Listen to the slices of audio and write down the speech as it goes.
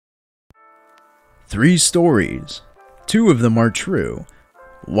3 stories. 2 of them are true.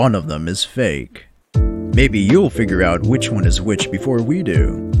 1 of them is fake. Maybe you'll figure out which one is which before we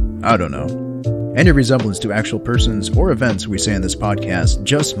do. I don't know. Any resemblance to actual persons or events we say in this podcast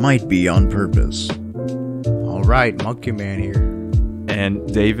just might be on purpose. Alright, Monkey Man here. And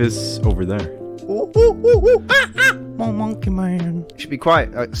Davis over there. Monkey Man. You should be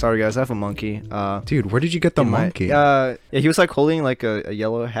quiet. Sorry guys, I have a monkey. Dude, where did you get the monkey? Yeah, he was like holding like a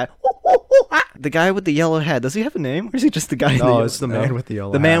yellow hat. The guy with the yellow hat, does he have a name? Or is he just the guy? No, it's the man with the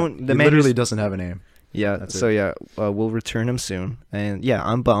yellow hat. The man literally doesn't have a name. Yeah, That's so yeah, we'll return him soon. And yeah,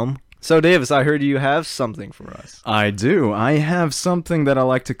 I'm Bum. So Davis, I heard you have something for us. I do. I have something that I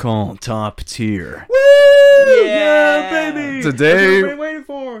like to call top tier. Woo! Yeah, baby! Today, What have you been waiting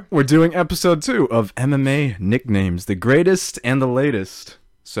for? we're doing episode 2 of MMA nicknames, the greatest and the latest.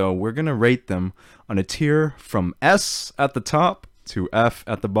 So we're going to rate them on a tier from S at the top to F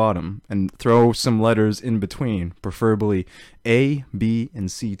at the bottom, and throw some letters in between, preferably A, B,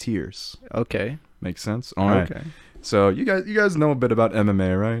 and C tiers. Okay. Makes sense? All right. Okay. So you guys know a bit about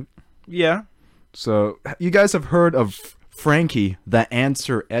MMA, right? Yeah. So you guys have heard of Frankie the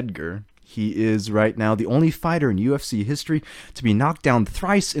Answer Edgar. He is right now the only fighter in UFC history to be knocked down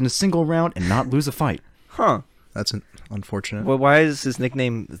thrice in a single round and not lose a fight. Huh. That's unfortunate. Well, why is his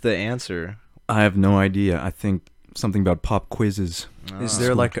nickname The Answer? I have no idea. I think something about pop quizzes. Is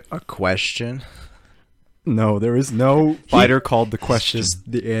there like a question? No, there is no fighter called the question. Just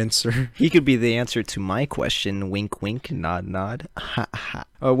the answer. He could be the answer to my question. Wink, wink, nod, nod. Ha, ha.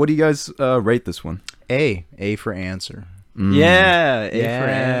 What do you guys rate this one? A for answer. Yeah, A for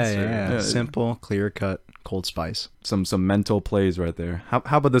answer. Yeah. Simple, clear cut, cold spice. Some mental plays right there. How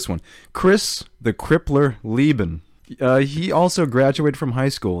about this one? Chris the Crippler Lieben. He also graduated from high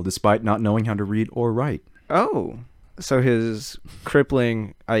school despite not knowing how to read or write. Oh, so his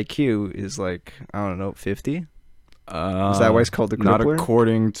crippling IQ is like, I don't know, 50? Is that why it's called the crippler? Not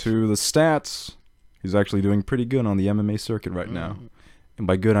according to the stats. He's actually doing pretty good on the MMA circuit right now. And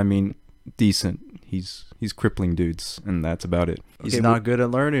by good, I mean decent. He's crippling dudes, and that's about it. He's not good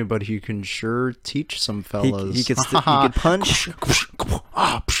at learning, but he can sure teach some fellas. He could punch.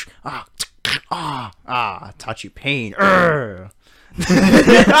 Taught you pain.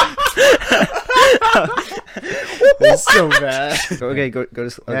 It's so bad. Okay, go to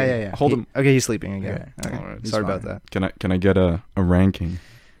sleep. Okay. Yeah. Hold him. Okay, he's sleeping again. Okay. All right. He's Sorry about fine. that. Can I get a ranking?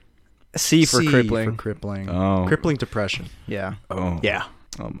 C for crippling. For crippling. Oh. Crippling depression. Yeah. Oh. Yeah.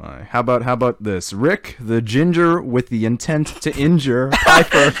 Oh my. How about this? Rick the Ginger with the intent to injure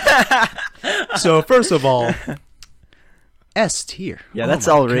Piper. So first of all, S tier. Yeah, Oh that's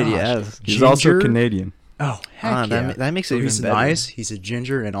my already gosh. S. He's also Ginger? Canadian. Oh, heck yeah. That makes it So even he's better. nice. He's a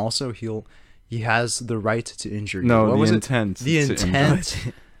ginger, and also he has the right to injure you. No, What the was it? intent. The to injure. intent.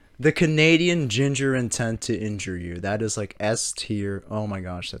 The Canadian ginger intent to injure you. That is like S tier. Oh my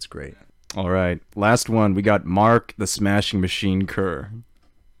gosh, that's great. All right. Last one. We got Mark the Smashing Machine Kerr.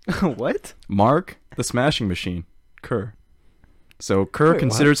 What? Mark the Smashing Machine Kerr. So Kerr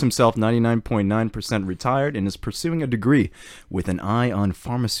considers himself 99.9% retired and is pursuing a degree with an eye on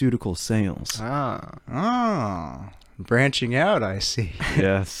pharmaceutical sales. Branching out, I see.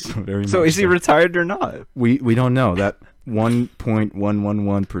 Yes, very much. So is he retired or not? We don't know. That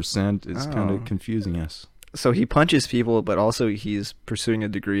 1.111% is kind Oh. of confusing us. So he punches people, but also he's pursuing a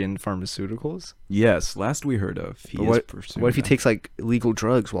degree in pharmaceuticals? Yes, last we heard of, he But is pursuing What if he that. takes like illegal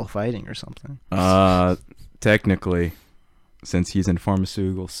drugs while fighting or something? Technically, since he's in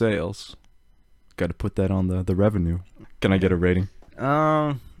pharmaceutical sales, got to put that on the revenue. Can I get a rating?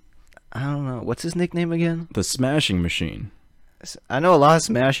 I don't know. What's his nickname again? The Smashing Machine. I know a lot of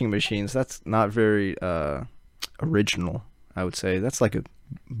smashing machines. That's not very original, I would say. That's like a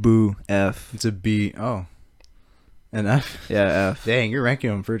boo F. It's a B. Oh. An F? Yeah, F. Dang, you're ranking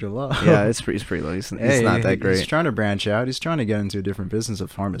him pretty low. Yeah, it's pretty low. He's not that great. He's trying to branch out. He's trying to get into a different business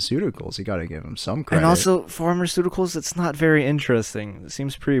of pharmaceuticals. You got to give him some credit. And also, pharmaceuticals, it's not very interesting. It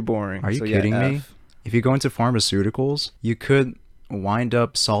seems pretty boring. Are you So, kidding yeah, me? F. If you go into pharmaceuticals, you could wind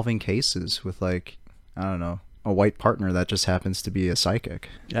up solving cases with, like, I don't know, a white partner that just happens to be a psychic.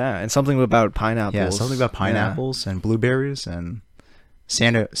 Yeah, and something about pineapples. Yeah, something about pineapples and blueberries and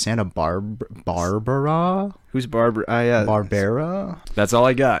Santa Barbara? Who's Barbara? Yeah. Barbara? That's all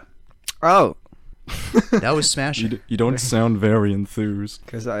I got. Oh, That was smashing. You don't sound very enthused.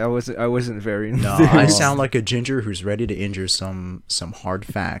 because I wasn't very. No, I sound like a ginger who's ready to injure some hard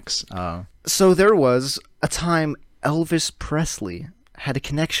facts. So there was a time Elvis Presley had a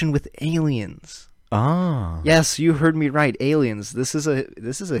connection with aliens. Ah. Yes, you heard me right. Aliens. This is a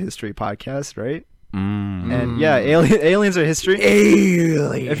history podcast, right? And yeah, aliens are history.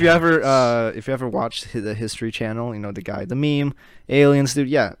 Aliens. If you ever watched the History Channel, you know the meme, aliens, dude.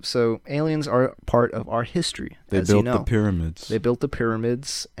 Yeah, so aliens are part of our history. They as built you know. the pyramids. They built the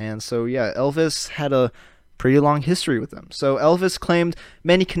pyramids, and so yeah, Elvis had a pretty long history with them. So Elvis claimed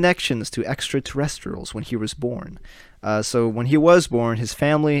many connections to extraterrestrials when he was born. So when he was born, his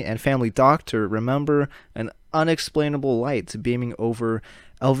family and family doctor remember an unexplainable light beaming over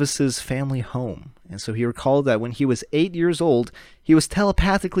Elvis's family home. And so he recalled that when he was 8 years old, he was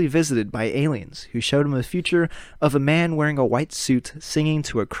telepathically visited by aliens who showed him a future of a man wearing a white suit singing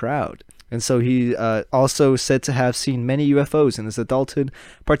to a crowd. And so he also said to have seen many UFOs in his adulthood,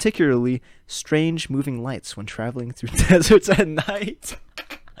 particularly strange moving lights when traveling through deserts at night.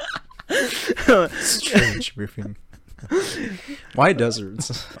 Strange moving. Why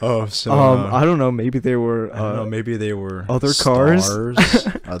deserts? Oh, so I don't know. Maybe they were. I don't know. Maybe they were other cars? stars,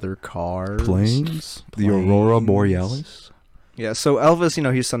 other cars, Planes? The Aurora Borealis? Yeah. So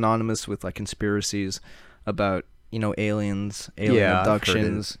Elvis, he's synonymous with like conspiracies about aliens, alien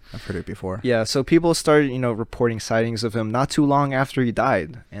abductions. I've heard it before. Yeah. So people started reporting sightings of him not too long after he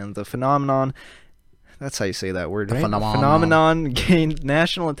died, and the phenomenon. That's how you say that word, right? Phenomenon gained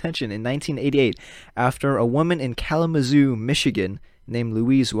national attention in 1988 after a woman in Kalamazoo, Michigan, named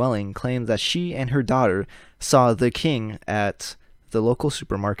Louise Welling, claimed that she and her daughter saw the King at the local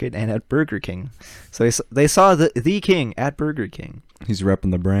supermarket and at Burger King. So they saw the King at Burger King. He's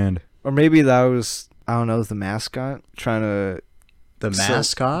repping the brand. Or maybe that was, I don't know, the mascot trying to... The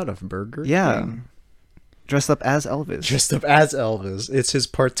mascot of Burger Yeah. King? Dressed up as Elvis. Dressed up as Elvis. It's his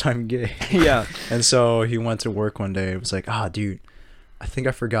part-time gig. Yeah. And so he went to work one day. It was like, dude, I think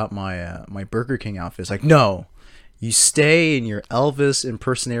I forgot my my Burger King outfit. It's like, no, you stay in your Elvis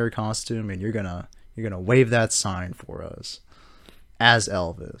impersonator costume, and you're gonna wave that sign for us as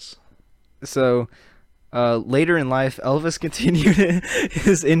Elvis. So, later in life, Elvis continued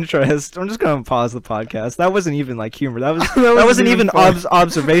his interest. I'm just gonna pause the podcast. That wasn't even like humor. That wasn't even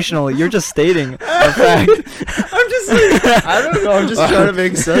observational. You're just stating a fact. I'm just like, I don't know. I'm just trying to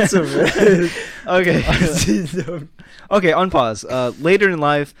make sense of it. Okay. Okay, unpause. Later in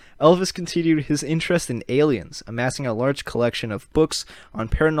life, Elvis continued his interest in aliens, amassing a large collection of books on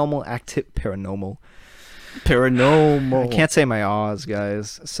paranormal. I can't say my Oz,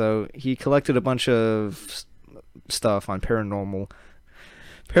 guys. So he collected a bunch of stuff on paranormal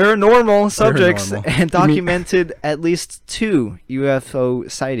subjects and documented at least 2 UFO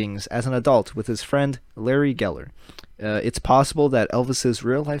sightings as an adult with his friend Larry Geller. It's possible that Elvis's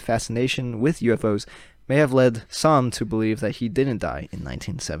real-life fascination with UFOs may have led some to believe that he didn't die in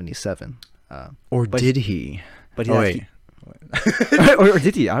 1977. Did he? But he, wait. or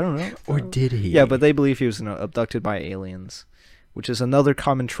did he? I don't know. Or did he? Yeah, but they believe he was abducted by aliens, which is another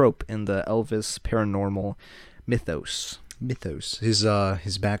common trope in the Elvis paranormal mythos. His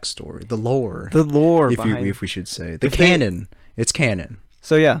backstory, the lore, if we should say the canon. It's canon.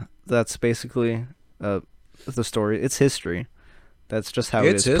 So yeah, that's basically the story. It's history. That's just how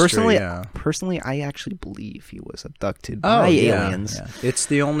it is. History, Personally, I actually believe he was abducted by aliens. Yeah. It's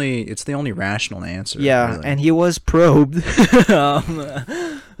the only rational answer. Yeah, really. and he was probed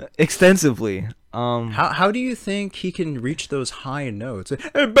extensively. How do you think he can reach those high notes?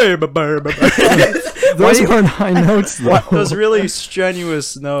 Those aren't high notes, though. Those really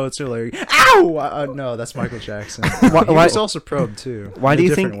strenuous notes are like, ow! No, that's Michael Jackson. He was also probed too. Why do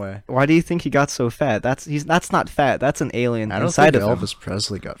you think he got so fat? That's not fat. That's an alien inside of him. Elvis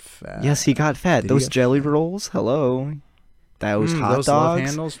Presley got fat. Yes, he got fat. Those jelly rolls. Hello. Those hot those dogs. love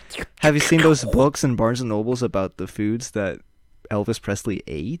handles. Have you seen those books in Barnes and Nobles about the foods that Elvis Presley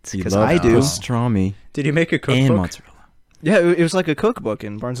ate? Because I do. Pastrami. Did he make a cookbook? And mozzarella. Yeah, it was like a cookbook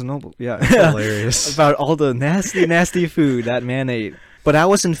in Barnes and Noble. Yeah, hilarious. About all the nasty food that man ate. But that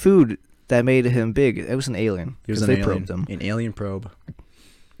wasn't food that made him big. It was an alien. He was an alien. Probed him. An alien probe.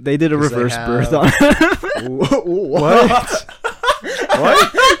 They did a reverse birth on him. What?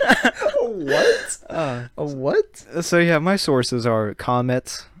 What? What? So yeah, my sources are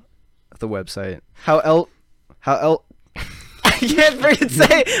Comet, the website. I can't freaking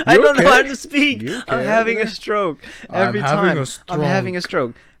say. I don't know how to speak. I'm having a stroke every time. I'm having a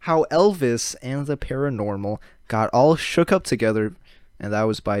stroke. How Elvis and the Paranormal got all shook up together, and that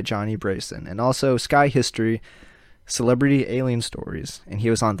was by Johnny Brayson. And also Sky History, Celebrity Alien Stories, and he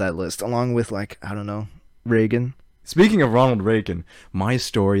was on that list, along with Reagan. Speaking of Ronald Reagan, my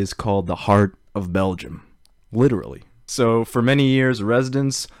story is called The Heart of Belgium. Literally. So, for many years,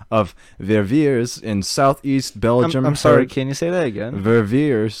 residents of Verviers in southeast Belgium... I'm sorry, can you say that again?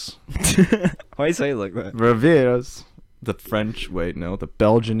 Verviers. Why you say it like that? Verviers. The French, wait, no, the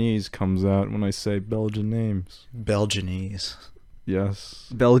Belgianese comes out when I say Belgian names. Belgianese. Yes.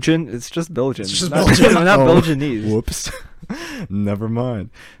 Belgian? It's just Belgian. It's just not, Belgian. not Oh, Belgianese. Whoops. Never mind.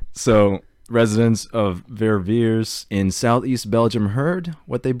 So, residents of Verviers in southeast Belgium heard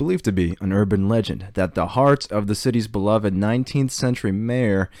what they believed to be an urban legend that the heart of the city's beloved 19th century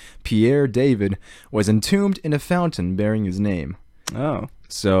mayor, Pierre David, was entombed in a fountain bearing his name. Oh.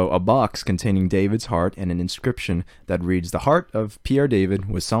 So, a box containing David's heart and an inscription that reads, "The heart of Pierre David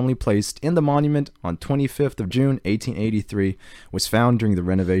was solemnly placed in the monument on 25th of June, 1883, was found during the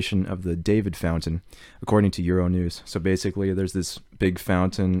renovation of the David Fountain," according to Euronews. So, basically, there's this big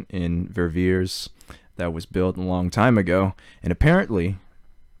fountain in Verviers that was built a long time ago, and apparently,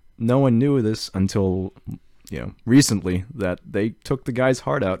 no one knew this until recently, that they took the guy's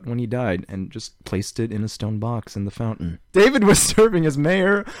heart out when he died and just placed it in a stone box in the fountain. David was serving as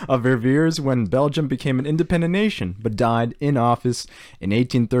mayor of Verviers when Belgium became an independent nation, but died in office in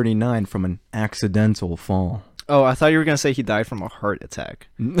 1839 from an accidental fall. Oh, I thought you were going to say he died from a heart attack.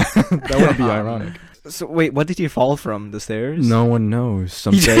 That would be ironic. So, wait, what did he fall from? The stairs? No one knows.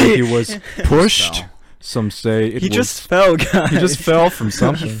 Some say he was pushed. Fell. Some say it He was... just fell, guys. He just fell from He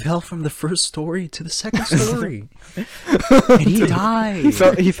something. fell from the first story to the second story. And he died. He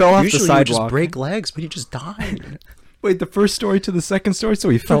fell off Usually the you would just sidewalk. break legs, but he just died. Wait, the first story to the second story? So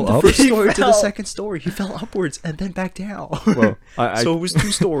he fell From up? the first story He to the fell. second story, he fell upwards and then back down. Well, I So it was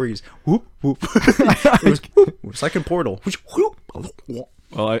 2 stories. Whoop, whoop. It was like in Portal.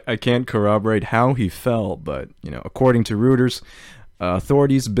 Well, I can't corroborate how he fell, but, according to Reuters,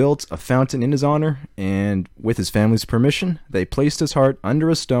 authorities built a fountain in his honor, and with his family's permission, they placed his heart under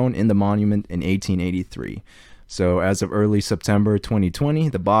a stone in the monument in 1883. So as of early September 2020,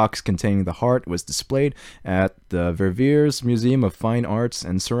 the box containing the heart was displayed at the Verviers Museum of Fine Arts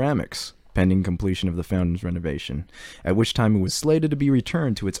and Ceramics, pending completion of the fountain's renovation, at which time it was slated to be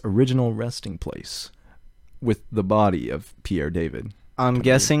returned to its original resting place, with the body of Pierre David. I'm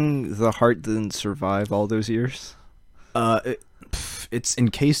guessing the heart didn't survive all those years. It's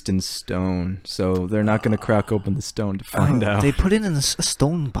encased in stone, so they're not going to crack open the stone to find out. They put it in a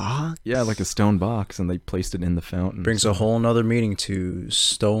stone box? Yeah, like a stone box, and they placed it in the fountain. Brings a whole nother meaning to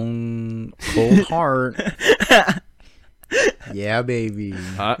Stone Cold Heart. Yeah, baby.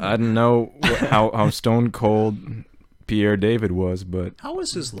 I don't know how stone cold Pierre David was, but How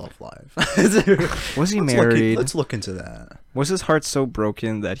was his love life? Was he Let's married? Let's look into that. Was his heart so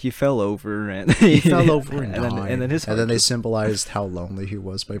broken that he fell over and He fell over and then, died. and then his heart and then they just- symbolized how lonely he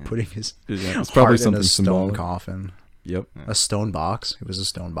was by putting his it's probably heart in something a stone symbolic. coffin. Yep. A stone box. It was a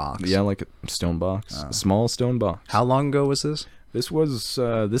stone box. Yeah, like a stone box, a small stone box. How long ago was this? This was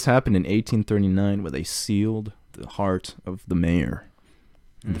this happened in 1839, where they sealed the heart of the mayor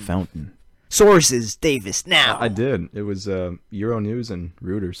in the fountain. Sources, Davis, now. I did. It was Euronews and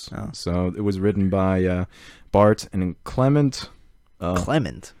Reuters. Oh. So it was written by Bart and Clement.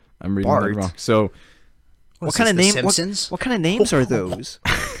 Clement. I'm reading Bart. that wrong. So What kind of The name? Simpsons? What kind of names are those?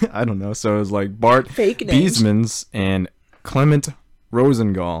 I don't know. So it was like Bart Fake names. Biesmans and Clement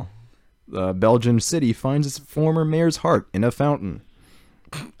Rosengall. Belgian city finds its former mayor's heart in a fountain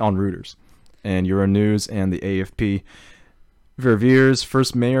on Reuters. And Euronews and the AFP. Verviers'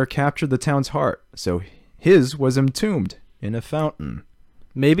 first mayor captured the town's heart, so his was entombed in a fountain.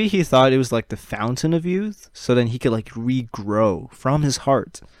 Maybe he thought it was like the fountain of youth, so then he could like regrow from his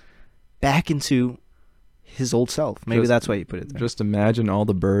heart back into his old self. Maybe Just- that's why he put it there. Just imagine all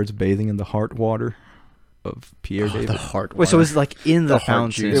the birds bathing in the heart water of Pierre David. The heart. Wait, so it was like in the, The heart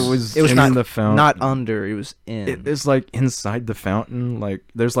fountain. juice. It was in not the fountain. not under. It was in. It is like inside the fountain. Like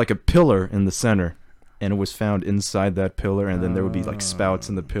there's like a pillar in the center, and it was found inside that pillar, and then there would be like spouts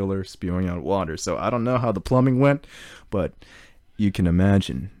in the pillar spewing out water. So I don't know how the plumbing went, but you can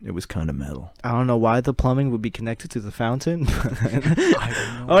imagine it was kind of metal. I don't know why the plumbing would be connected to the fountain. I don't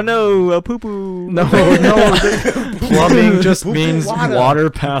know. Oh no, a poo poo. No, plumbing just means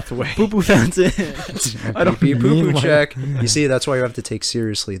water pathway. Poo poo fountain. I don't Pee poo mean poo like- check. You see, that's why you have to take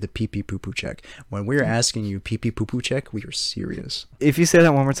seriously the pee pee poo poo check. When we're asking you pee pee poo poo check, we are serious. If you say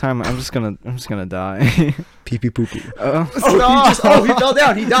that one more time, I'm just gonna die. Pee pee poo poo. Oh, he fell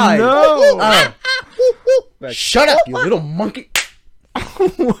down. He died. No. Shut up, you little monkey.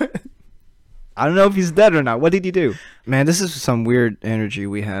 I don't know if he's dead or not. What did he do? Man, this is some weird energy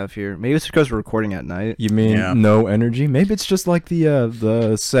we have here. Maybe it's because we're recording at night. You mean Yeah. no energy? Maybe it's just like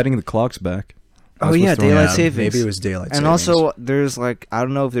the setting the clocks back. Oh That's yeah, what's going daylight on. savings. Maybe it was daylight And savings. also, there's like I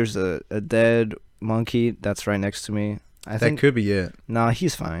don't know if there's a dead monkey that's right next to me. I that think could be it. nah,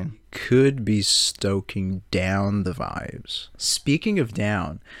 he's fine. Could be stoking down the vibes. Speaking of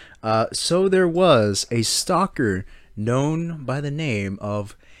down, so there was a stalker known by the name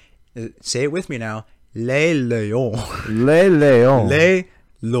of, say it with me now, Le Lion. Le Lion. Le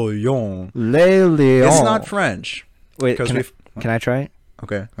Lion. Le Lion. It's not French. Wait, 'Cause can I try it?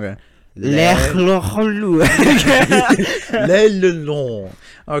 Okay, okay. Le Le Lion.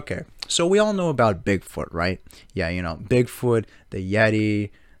 Okay, so we all know about Bigfoot, right? Yeah, you know, Bigfoot, the Yeti,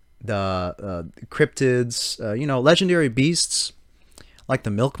 the cryptids, you know, legendary beasts like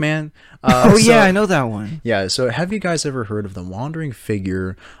the Milkman. Oh so- yeah, I know that one. Yeah, so have you guys ever heard of the wandering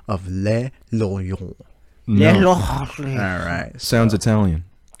figure of Le Lion? No. All right. Sounds Italian.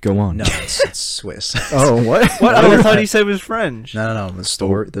 Go on. No, it's Swiss. Oh, what? What? I thought he said it was French. No. The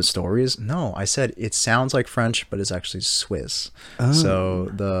story is no. I said it sounds like French, but it's actually Swiss. Oh. So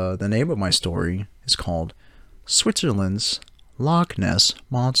the name of my story is called Switzerland's Loch Ness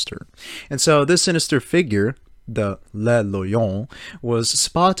Monster. And so this sinister figure, the Le Lion, was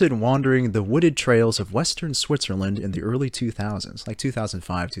spotted wandering the wooded trails of western Switzerland in the early 2000s, like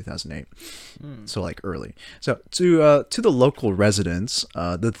 2005, 2008. So like early. So to the local residents,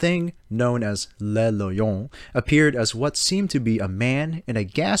 the thing known as Le Lion appeared as what seemed to be a man in a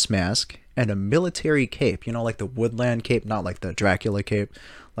gas mask and a military cape. You know, like the woodland cape, not like the Dracula cape.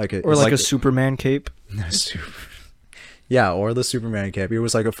 Or like a Superman cape. Yeah, or the Superman cape. It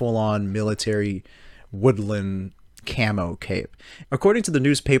was like a full-on military woodland camo cape. According to the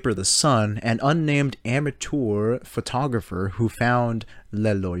newspaper The Sun, an unnamed amateur photographer who found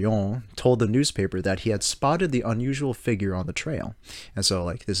Le Lion told the newspaper that he had spotted the unusual figure on the trail. And so,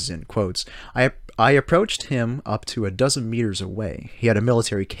 like, this is in quotes, I approached him up to a dozen meters away. He had a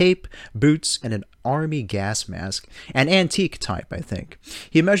military cape, boots, and an army gas mask, an antique type, I think.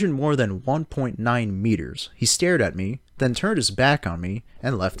 He measured more than 1.9 meters. He stared at me, then turned his back on me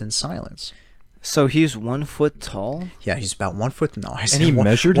and left in silence. So he's 1 foot tall? Yeah, he's about 1 foot. No, I And said he one-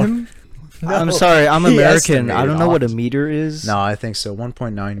 measured one- him? I'm sorry, I'm he American. I estimated don't know what a off. meter is. No, I think so.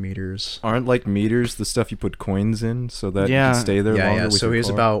 1.9 meters. Aren't like meters the stuff you put coins in so that you Yeah. can stay there longer Yeah. with So your he was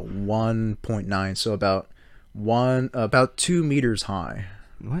car? about 1.9. So about 2 meters high.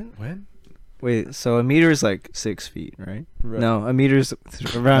 What? What? Wait, so a meter is like 6 feet, right? Right. No, a meter is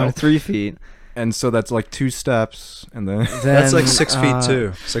around No. 3 feet. And so that's like 2 steps, and then... That's like Then, 6 feet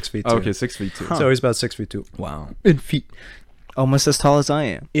too. 6 feet too. Okay, 6 feet too. Huh. So he's about 6 feet too. Wow. In feet. Almost as tall as I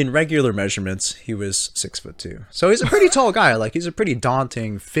am. In regular measurements, he was 6'2". So he's a pretty tall guy. Like, he's a pretty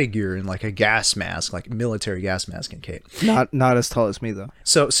daunting figure in like a gas mask, like military gas mask and cape. Not as tall as me though.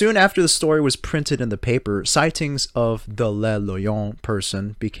 So soon after the story was printed in the paper, sightings of the Le Lion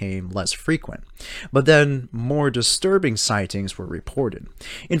person became less frequent. But then more disturbing sightings were reported.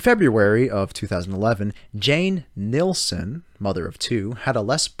 In February of 2011, Jane Nilsson, mother of 2, had a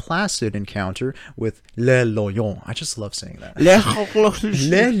less placid encounter with Le Lion. I just love saying that.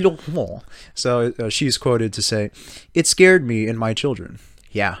 Le Lion. So she's quoted to say, "It scared me and my children."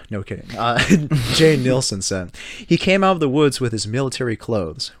 Yeah, no kidding. Jane Nilsson said, "He came out of the woods with his military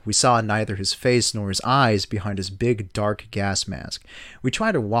clothes. We saw neither his face nor his eyes behind his big, dark gas mask. We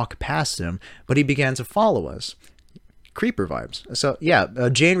tried to walk past him, but he began to follow us." Creeper vibes. So, yeah,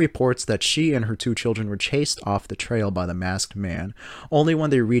 Jane reports that she and her 2 children were chased off the trail by the masked man. Only when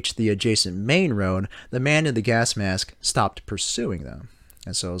they reached the adjacent main road, the man in the gas mask stopped pursuing them.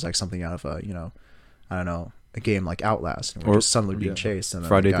 And so it was like something out of a, I don't know, a game like Outlast, and we're Or- just suddenly being yeah. chased. And then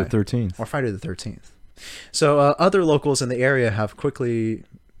Friday the the 13th. Or Friday the 13th. So other locals in the area have quickly,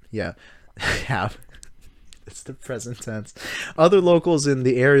 have. It's the present tense. Other locals in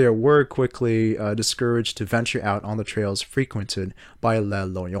the area were quickly discouraged to venture out on the trails frequented by Le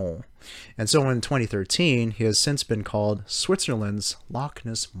Lion. And so in 2013, he has since been called Switzerland's Loch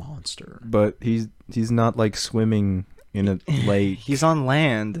Ness Monster. But he's not like swimming in a lake. He's on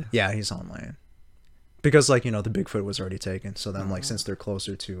land. Yeah, he's on land. Because, like, the Bigfoot was already taken. So then, like, since they're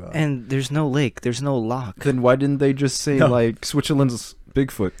closer to... And there's no lake. There's no loch. Then why didn't they just say No. like Switzerland's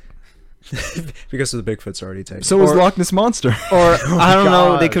Bigfoot? because the Bigfoot's already taken. So is Or- Loch Ness Monster. Or I don't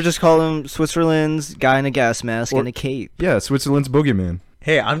know. They gosh. could just call him Switzerland's guy in a gas mask Or- and a cape. Yeah, Switzerland's boogeyman.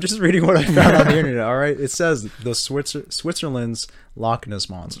 Hey, I'm just reading what I found on the internet, all right? It says the Switzerland's Loch Ness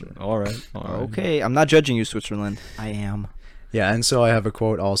Monster. All right. Okay, I'm not judging you, Switzerland. I am. Yeah, and so I have a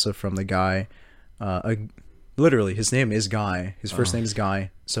quote also from the guy. Literally, his name is Guy. His first name is Guy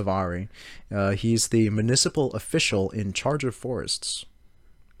Savari. He's the municipal official in charge of forests.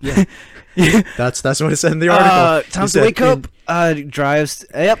 Yeah. That's what it said in the article. He Time to said wake up. Drives.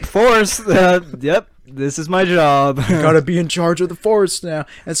 Yep. Force. Yep. This is my job. Gotta be in charge of the forest now.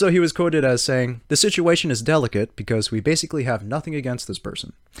 And so he was quoted as saying, "The situation is delicate because we basically have nothing against this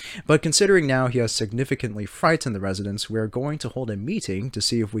person. But considering now he has significantly frightened the residents, we are going to hold a meeting to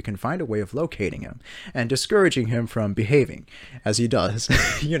see if we can find a way of locating him and discouraging him from behaving as he does,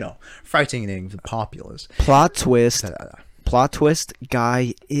 frightening the populace." Plot twist.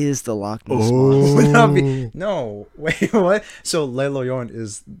 Guy is the Loch Ness monster. No, wait, what? So Le Loyon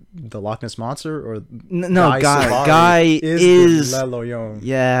is the Loch Ness monster, or No, Solari Guy is the Le Loyon,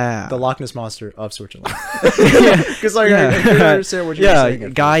 yeah, the Loch Ness monster of Switzerland? Because I couldn't understand what you were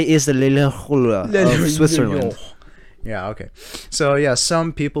saying. Guy is the Le of Switzerland. Yeah, okay. So yeah,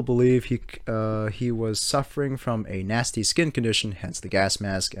 some people believe he was suffering from a nasty skin condition, hence the gas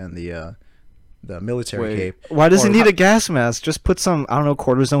mask and the military cape. Why does he need a gas mask? Just put some, I don't know,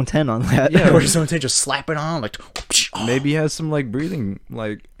 cortisone 10 on that. Yeah, cortisone 10, just slap it on, like. Maybe he has some like breathing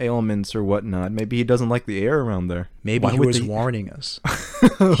like ailments or whatnot. Maybe he doesn't like the air around there. Maybe he was warning us.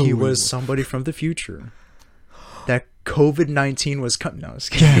 He was somebody from the future. That COVID-19 was coming. No, I was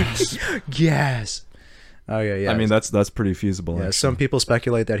kidding. Yes. Oh yeah. I mean, that's pretty feasible. Yeah, actually. some people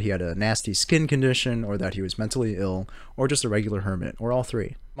speculate that he had a nasty skin condition, or that he was mentally ill, or just a regular hermit, or all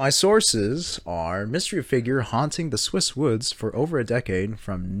three. My sources are mystery figure haunting the Swiss woods for over a decade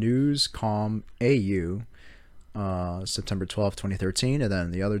from Newscom AU, September 12, 2013, and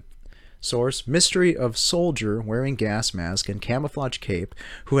then the other source, mystery of soldier wearing gas mask and camouflage cape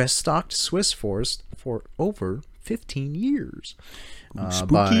who has stalked Swiss forest for over 15 years.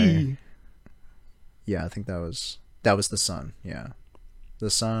 Spooky. Yeah, I think that was the Sun. Yeah, the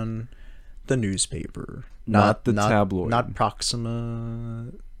Sun, the newspaper, not the tabloid, not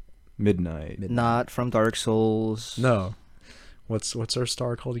Proxima Midnight. Not from Dark Souls. No, what's our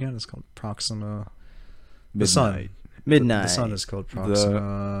star called again? It's called Proxima. Midnight. The Sun. Midnight. The Sun is called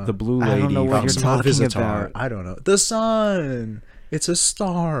Proxima. The blue lady. I don't know what you're Proxima talking Visitar. about. I don't know. The Sun. It's a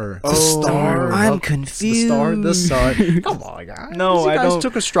star. Oh, The star. I'm of- confused. The sun. Come on, guys. No, you I guys don't-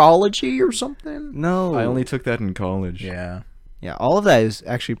 took astrology or something. No. I only took that in college. Yeah. Yeah, all of that is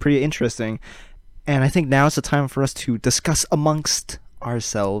actually pretty interesting. And I think now is the time for us to discuss amongst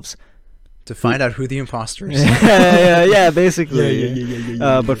ourselves. To find out who the imposter is. yeah, basically.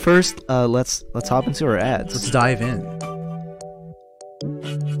 But first, let's hop into our ads. Let's dive in.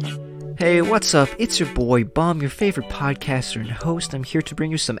 Hey, what's up? It's your boy Bum, your favorite podcaster and host. I'm here to bring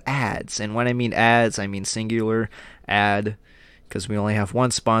you some ads. And when I mean ads, I mean singular ad, because we only have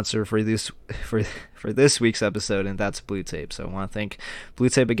one sponsor for this week's episode, and that's Blue Tape. So I want to thank Blue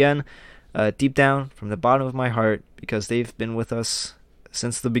Tape again, deep down from the bottom of my heart, because they've been with us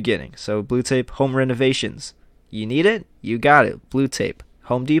since the beginning. So Blue Tape home renovations. You need it? You got it. Blue Tape.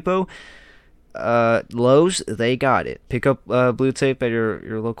 Home Depot, Lowe's, they got it. Pick up Blue Tape at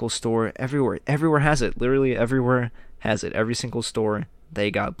your local store. Everywhere has it. Literally everywhere has it. Every single store,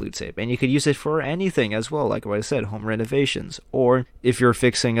 they got Blue Tape. And you could use it for anything as well, like what I said, home renovations. Or if you're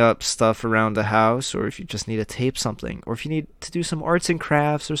fixing up stuff around the house, or if you just need to tape something, or if you need to do some arts and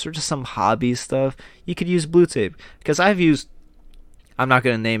crafts, or sort of just some hobby stuff, you could use Blue Tape. Because I'm not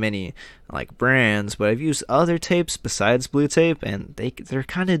going to name any like brands, but I've used other tapes besides Blue Tape, and they're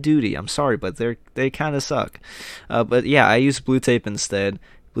kind of duty. I'm sorry, but they kind of suck. But yeah, I use Blue Tape instead.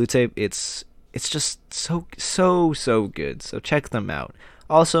 Blue Tape, it's just so good. So check them out.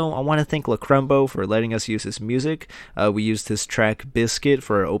 Also, I want to thank Lacrumbo for letting us use his music. We used his track Biscuit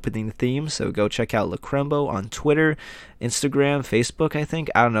for our opening theme, so go check out Lacrumbo on Twitter, Instagram, Facebook, I think.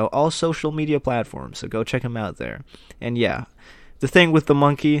 I don't know, all social media platforms, so go check him out there. And yeah, the thing with the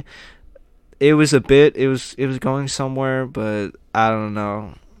monkey, it was going somewhere, but I don't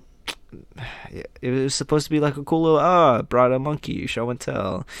know. It was supposed to be like a cool little, brought a monkey, show and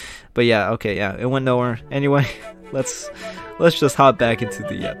tell. But yeah, okay, yeah, it went nowhere. Anyway, let's just hop back into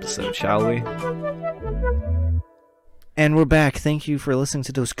the episode, shall we? And we're back. Thank you for listening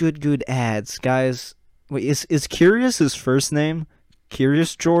to those good ads. Guys, wait, is Curious his first name?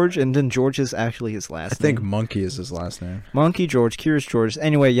 Curious George, and then George is actually his last name. I think Monkey is his last name. Monkey George, Curious George.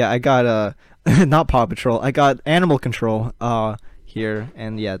 Anyway, yeah, I got not Paw Patrol. I got Animal Control here,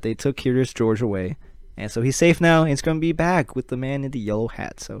 and yeah, they took Curious George away, and so he's safe now. And he's gonna be back with the man in the yellow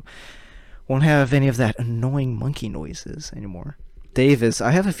hat, so won't have any of that annoying monkey noises anymore. Davis,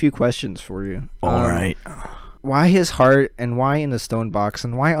 I have a few questions for you. All right. Why his heart, and why in the stone box,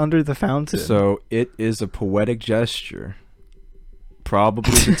 and why under the fountain? So it is a poetic gesture,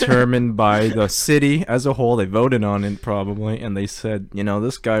 probably determined by the city as a whole. They voted on it probably, and they said,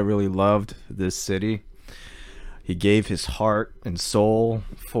 this guy really loved this city. He gave his heart and soul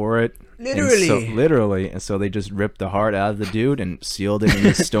for it. Literally. And so they just ripped the heart out of the dude and sealed it in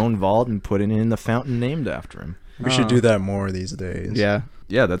a stone vault and put it in the fountain named after him. We should do that more these days. Yeah.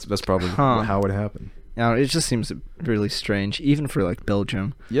 Yeah, that's probably how it happened. Now it just seems really strange, even for like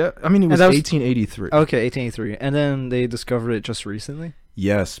Belgium. Yeah, I mean, it was that was- 1883. Okay, 1883, and then they discovered it just recently.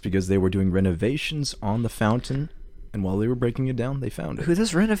 Yes, because they were doing renovations on the fountain, and while they were breaking it down, they found it. Who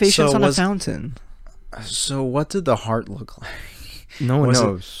does renovations So on a was- fountain? So what did the heart look like? No one Was it-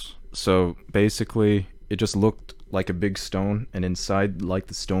 knows. So basically, it just looked like a big stone, and inside, like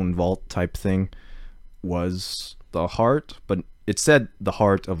the stone vault type thing, was the heart. But it said the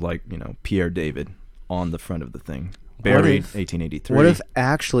heart of, like, Pierre David on the front of the thing. Buried 1883. What if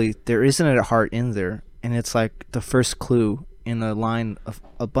actually there isn't a heart in there, and it's like the first clue in a line of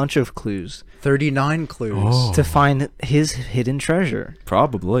a bunch of clues 39 clues. Oh. to find his hidden treasure?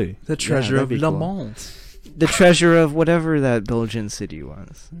 Probably. The treasure that'd of be Le cool. Mans. The treasure of whatever that Belgian city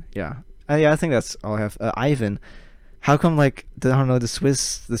was. Yeah. I think that's all I have. Ivan, how come like the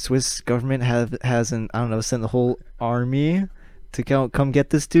Swiss government hasn't sent the whole army to come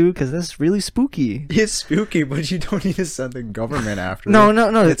get this dude? Because that's really spooky. It's spooky, but you don't need to send the government after it. No.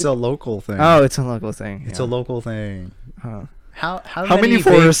 It's a local thing. Oh, it's a local thing. It's yeah. a local thing. Huh. How many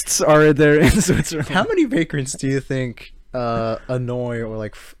forests are there in Switzerland? How many vagrants do you think annoy or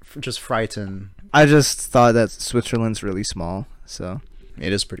like just frighten? I just thought that Switzerland's really small, so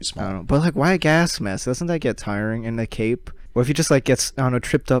It is pretty I small. don't know. But like, why a gas mask? Doesn't that get tiring in the Cape? What if you just like gets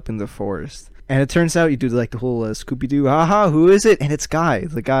tripped up in the forest? And it turns out you do like the whole Scooby Doo, haha, who is it? And it's Guy,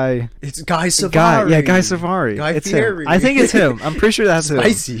 the guy. It's Guy Savari. Guy Savari. Guy it's Fieri. him. I think it's him. I'm pretty sure that's him.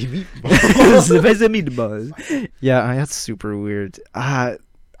 Spicy meatballs. Spicy meatballs. Yeah, that's super weird.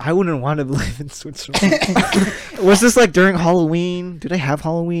 I wouldn't want to live in Switzerland. Was this like during Halloween? Do they have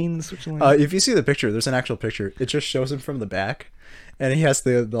Halloween in Switzerland? If you see the picture, there's an actual picture. It just shows him from the back, and he has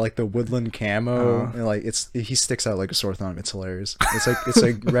the like the woodland camo, and like he sticks out like a sore thumb. It's hilarious. It's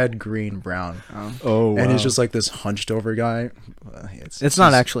like red, green, brown, Oh, and he's just like this hunched over guy. It's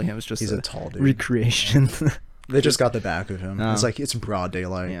not actually him. It's just he's a tall dude. recreation. They just got the back of him. Oh. It's like it's broad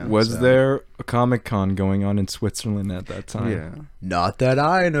daylight. Yeah. Was so- there a Comic-Con going on in Switzerland at that time? Yeah. Not that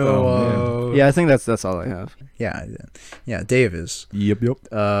I know Oh, of. Yeah, I think that's all I have. Yeah. Davis. Yep.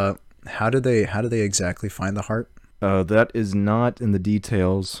 How did they exactly find the heart? That is not in the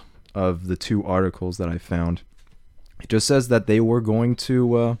details of the two articles that I found. It just says that they were going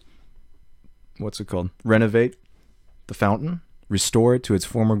to, renovate the fountain, restore it to its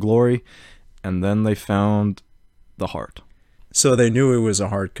former glory, and then they found the heart. So they knew it was a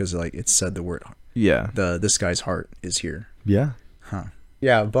heart because like it said the word. Yeah. This guy's heart is here. Yeah.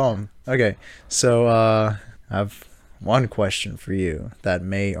 Yeah, boom. Okay, so I have one question for you that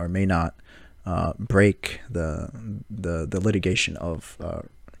may or may not break the litigation of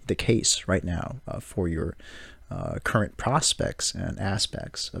the case right now for your current prospects and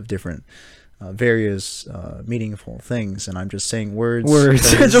aspects of different various meaningful things. And I'm just saying words.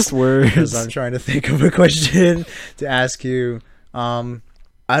 Just words. Because I'm trying to think of a question to ask you.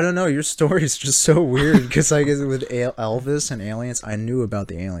 I don't know. Your story is just so weird because like with Elvis and aliens, I knew about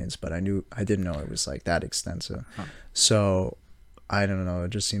the aliens, but I didn't know it was like that extensive. Huh. So I don't know.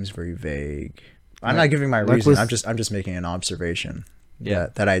 It just seems very vague. I'm not giving my reason. I'm just making an observation. Yeah.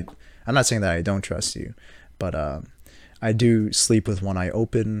 That I'm not saying that I don't trust you, but I do sleep with one eye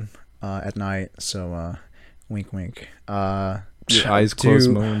open at night. So wink, wink. Your eyes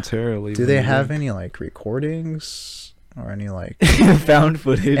closed momentarily. Do they have any like recordings? Or any like found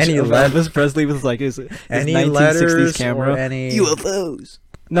footage Any of let- Elvis Presley with like his any 1960s letters camera. or any UFOs.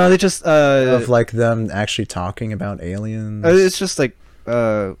 No, they just of like them actually talking about aliens? it's just like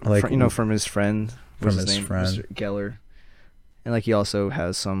Like, from his friend. What's from his name? friend. Mr. Geller. And like he also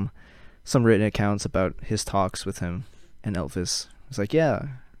has some written accounts about his talks with him and Elvis. It's like, yeah,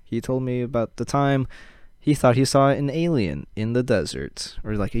 he told me about the time he thought he saw an alien in the desert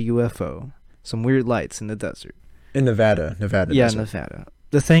or like a UFO, some weird lights in the desert. In Nevada. Yeah, desert. Nevada.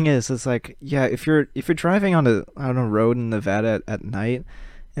 The thing is, it's like, yeah, if you're driving on a road in Nevada at night,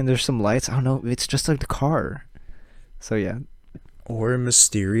 and there's some lights, I don't know, it's just like the car. So yeah, Or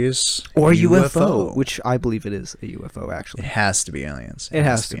mysterious or UFO, which I believe it is a UFO it actually. has to be aliens. It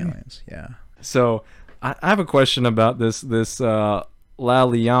has to be. aliens. Yeah. So I have a question about this La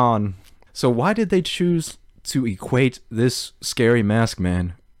Leon. So why did they choose to equate this scary mask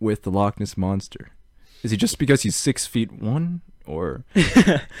man with the Loch Ness monster? Is it just because he's 6'1", or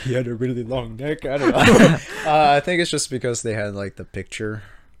He had a really long neck. I don't know. I think it's just because they had like the picture.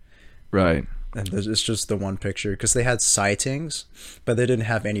 right? And it's just the one picture because they had sightings, but they didn't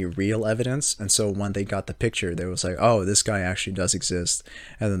have any real evidence. And so when they got the picture, they was like, "Oh, this guy actually does exist."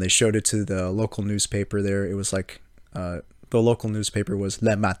 And then they showed it to the local newspaper. There, it was like the local newspaper was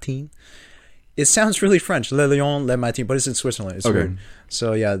Le Matin. It sounds really French, Le Lion, Le Matin, but it's in Switzerland. It's weird.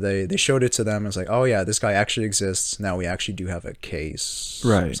 So yeah, they showed it to them. It's like, "Oh yeah, this guy actually exists. Now we actually do have a case,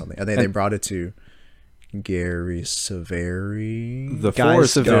 Right. Or something." And they brought it to Gary Severi, The Guy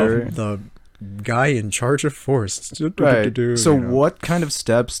forest Severi. the guy in charge of forests. Right. So You know. what kind of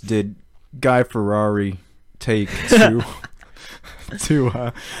steps did Guy Ferrari take to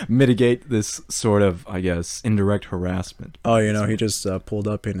mitigate this sort of, I guess, indirect harassment? Oh, he just pulled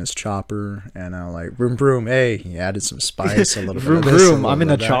up in his chopper and like vroom vroom. Hey, he added some spice, a little bit Vroom of this, vroom. a I'm little in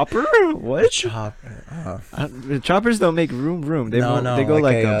a bit of chopper. that. What? Chopper. Choppers don't make vroom vroom. They they go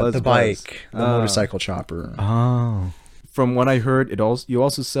like a buzz the buzz. bike, the motorcycle chopper. Oh. From what I heard, you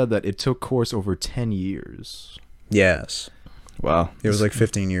also said that it took course over 10 years. Yes, Wow. it was like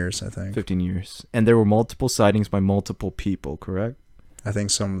 15 years, I think. 15 years. And there were multiple sightings by multiple people, correct? I think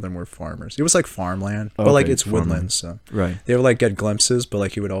some of them were farmers. It was like farmland, but like Okay, it's farmland. woodlands, so Right. they would like get glimpses, but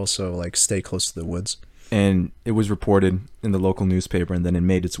like he would also like stay close to the woods. And it was reported in the local newspaper, and then it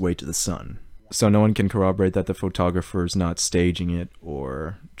made its way to the Sun. So no one can corroborate that the photographer is not staging it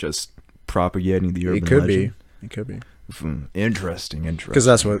or just propagating the urban It could legend. be. It could be. Interesting. Because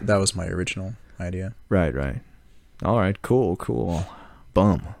that was my original idea. Right. All right. Cool.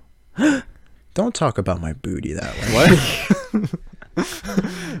 Bum. Don't talk about my booty that way.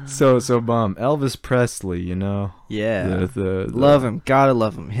 So Bum. Elvis Presley, Yeah. The Love him. Gotta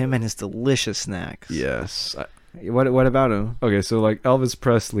love him. Him and his delicious snacks. Yes. What about him? Okay, so like Elvis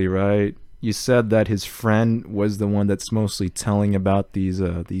Presley, right? You said that his friend was the one that's mostly telling about these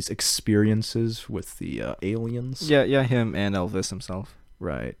experiences with the aliens. Yeah, him and Elvis himself.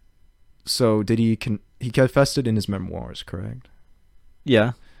 Right. So did he confessed it in his memoirs, correct?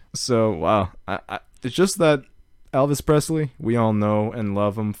 Yeah. So wow, it's just that Elvis Presley, we all know and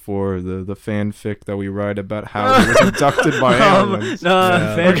love him for the fanfic that we write about how he was abducted by aliens. No,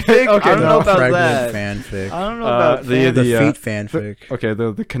 Yeah. fanfic. Okay, I don't know about Pregnant that. fanfic. I don't know about the- fanfic. The the, feet fanfic. Okay,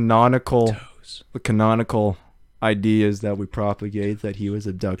 the canonical Toes. the canonical ideas that we propagate that he was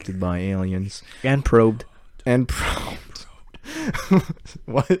abducted by aliens and probed. and probed.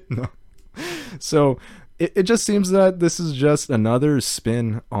 What? No. So it just seems that this is just another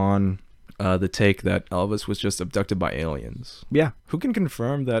spin on the take that Elvis was just abducted by aliens. Yeah. Who can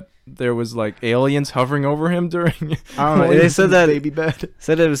confirm that there was like aliens hovering over him during? I don't know. while They he was said in his that baby bed.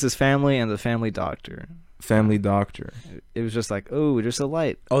 Said it was his family and the family doctor. Family doctor. It was just like, oh, there's a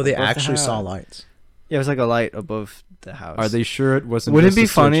light. Oh, they above the actually saw house. lights. Yeah, it was like a light above the house. Are they sure it wasn't? Wouldn't just it be a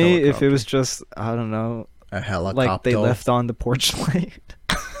search funny if it helicopter? was just, I don't know, A helicopter. like they left on the porch light?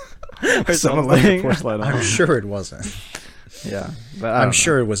 or Someone left the something. porch light on. I'm sure it wasn't. Yeah, but I I'm don't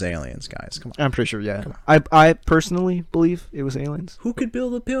sure it was aliens, guys. Come on. know. I'm pretty sure. Yeah, I personally believe it was aliens. Who could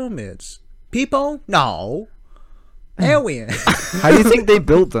build the pyramids? People? No. Aliens. How do you think they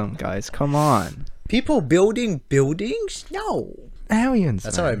built them, guys? Come on. People building buildings? No. aliens.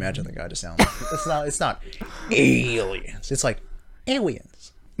 That's how I imagine the guy to sound. It's not aliens. It's like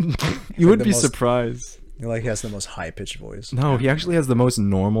aliens. You would the be most- surprised. He has the most high pitched voice. No, he actually has the most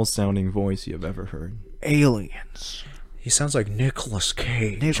normal sounding voice you've ever heard. Aliens. He sounds like Nicolas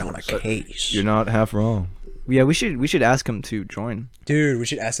Cage on a case. You're not half wrong. Yeah, we should ask him to join. Dude, we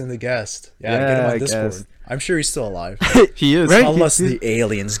should ask him the guest. Yeah, Yeah, get him I on Discord. guess. I'm sure he's still alive. He is. Right? Unless the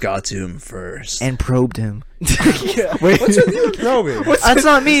aliens got to him first. And probed him. Wait, what's with you and probing? That's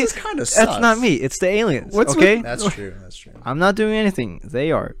not me. This is kinda That's sus. not me. It's the aliens. What's okay? That's true. That's true. I'm not doing anything.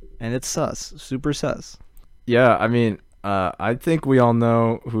 They are, and it's sus. Super sus. Yeah, I mean, I think we all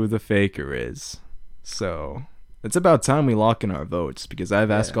know who the faker is. So it's about time we lock in our votes because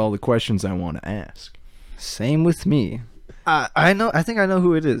I've asked all the questions I want to ask. Same with me. I know. I think I know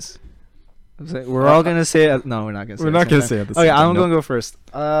who it is. We're all gonna say it. No, we're not gonna say. We're it not at the gonna same say it time. at the same Okay, time, I'm no. gonna go first.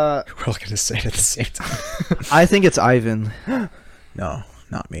 We're all gonna say it at the same time. I think it's Ivan. No,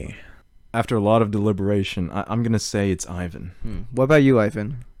 not me. After a lot of deliberation, I'm gonna say it's Ivan. What about you,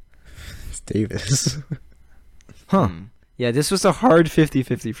 Ivan? It's Davis. Huh? Yeah, this was a hard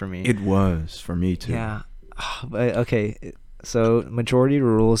 50-50 for me. It was for me too. Yeah. But, okay. So majority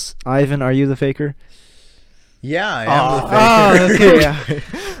rules. Ivan, are you the faker? Yeah, I am the faker. okay. Yeah.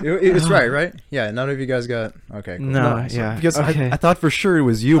 It's right? Yeah, none of you guys got... Okay, cool. No, so- yeah. Because okay. I thought for sure it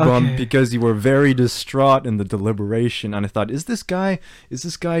was you, Bum, Okay. because you were very distraught in the deliberation, and I thought, is this guy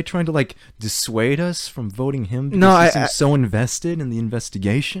trying to like dissuade us from voting him? Because No, he I- seems so invested in the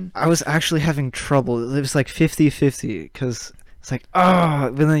investigation. I was actually having trouble. It was like 50-50 because It's like,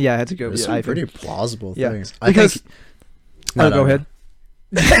 but then I had to go with There's some Ivan. pretty plausible Yeah, things. because- No, Go ahead.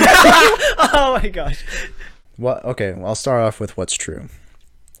 Oh my gosh. What? Okay, well, I'll start off with what's true.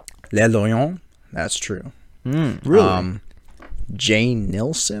 Les Loyons, that's true. Really? Jane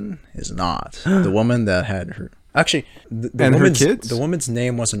Nilsson is not. The woman that had her... Actually, the And her woman's, kids? the woman's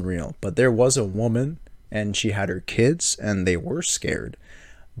name wasn't real, but there was a woman, and she had her kids, and they were scared.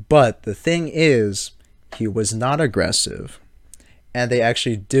 But the thing is, he was not aggressive, and they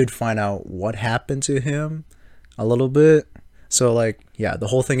actually did find out what happened to him a little bit. So, like, yeah, the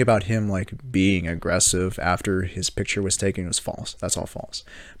whole thing about him, like, being aggressive after his picture was taken was false. That's all false.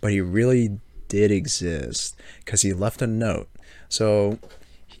 But he really did exist because he left a note. So,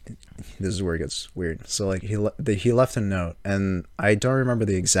 this is where it gets weird. So, like, he left a note, and I don't remember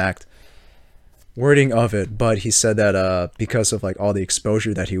the exact wording of it, but he said that because of, like, all the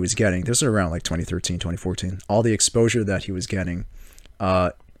exposure that he was getting, this is around, like, 2013, 2014, all the exposure that he was getting,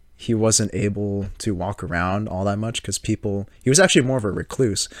 he wasn't able to walk around all that much because he was actually more of a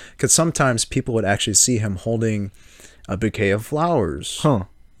recluse because sometimes people would actually see him holding a bouquet of flowers. Huh.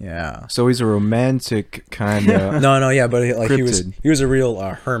 Yeah. So he's a romantic kind of. No, yeah, but he Cryptid. was a real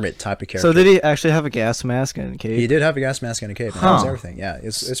hermit type of character. So did he actually have a gas mask and a cape? He did have a gas mask and a cape. And that was Huh. everything. Yeah,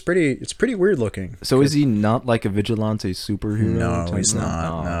 it's pretty weird looking. So is he not like a vigilante superhero? No, type he's of- not.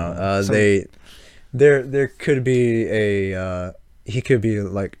 Oh. No, So- there could be a he could be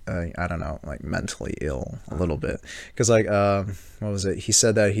like I don't know, like mentally ill a little bit because like what was it? He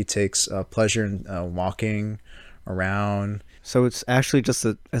said that he takes pleasure in walking around. So it's actually just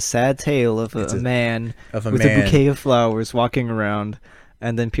a sad tale of a man Of a with man. a bouquet of flowers walking around,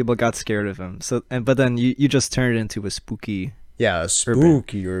 and then people got scared of him. But then you just turned it into a spooky. Yeah, a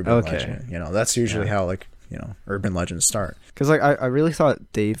spooky urban Okay. legend. You know, that's usually how like urban legends start. Because like I really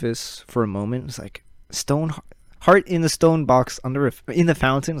thought Davis for a moment was like stone heart in the stone box in the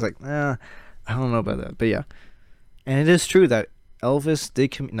fountain. It's like I don't know about that, but yeah, and it is true that Elvis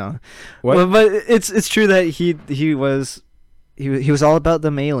did no, What? but it's true that he was all about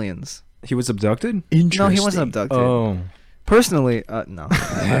them aliens. He was abducted? No, he wasn't abducted. Oh. Personally, no,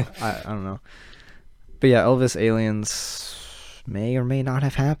 I don't know. But yeah, Elvis aliens may or may not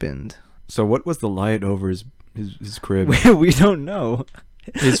have happened. So what was the light over his crib? We don't know.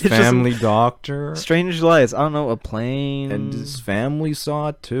 His It's just family doctor? Strange lights. I don't know. A plane. And his family saw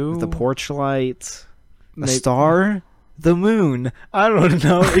it too? the porch light. A Maybe- star. The moon. I don't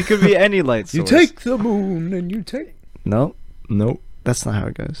know. It could be any light source. the moon and you take. No, Nope. that's not how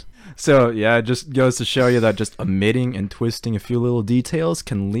it goes. So, yeah, it just goes to show you that just omitting and twisting a few little details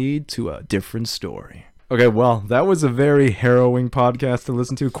can lead to a different story. Okay, well, that was a very harrowing podcast to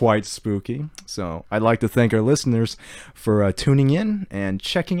listen to, quite spooky. So, I'd like to thank our listeners for tuning in and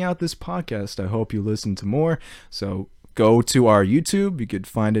checking out this podcast. I hope you listen to more. So, go to our YouTube. You could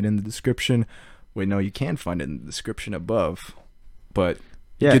find it in the description. Wait, no, you can't find it in the description above. But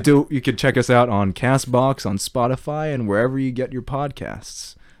Yeah. you could check us out on Castbox, on Spotify, and wherever you get your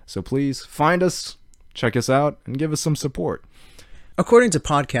podcasts. So please find us, check us out, and give us some support. According to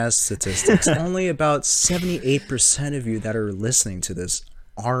podcast statistics, only about 78% of you that are listening to this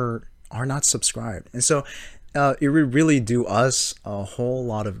are not subscribed. And so it would really do us a whole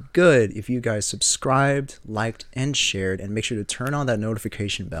lot of good if you guys subscribed, liked, and shared, and make sure to turn on that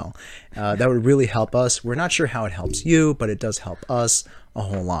notification bell. That would really help us. We're not sure how it helps you, but it does help us a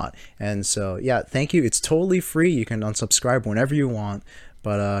whole lot. And so, yeah, thank you. It's totally free. You can unsubscribe whenever you want.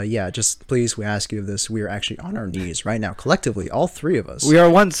 But yeah, just please, we ask you of this. We are actually on our knees right now, collectively, all three of us. We are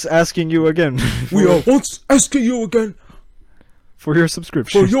once asking you again. We are once asking you again for your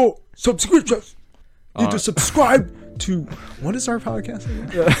subscription. for your subscriptions. You need Uh, to subscribe to what is our podcast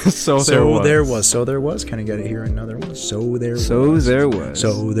again? So there was. Can I get it here? Another one. So there was. So there was.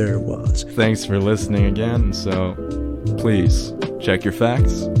 So there was. Thanks for listening again. So please check your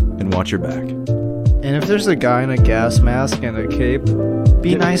facts and watch your back. And if there's a guy in a gas mask and a cape,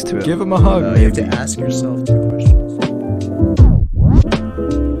 be nice to him. Give him a hug. You have to ask yourself two questions.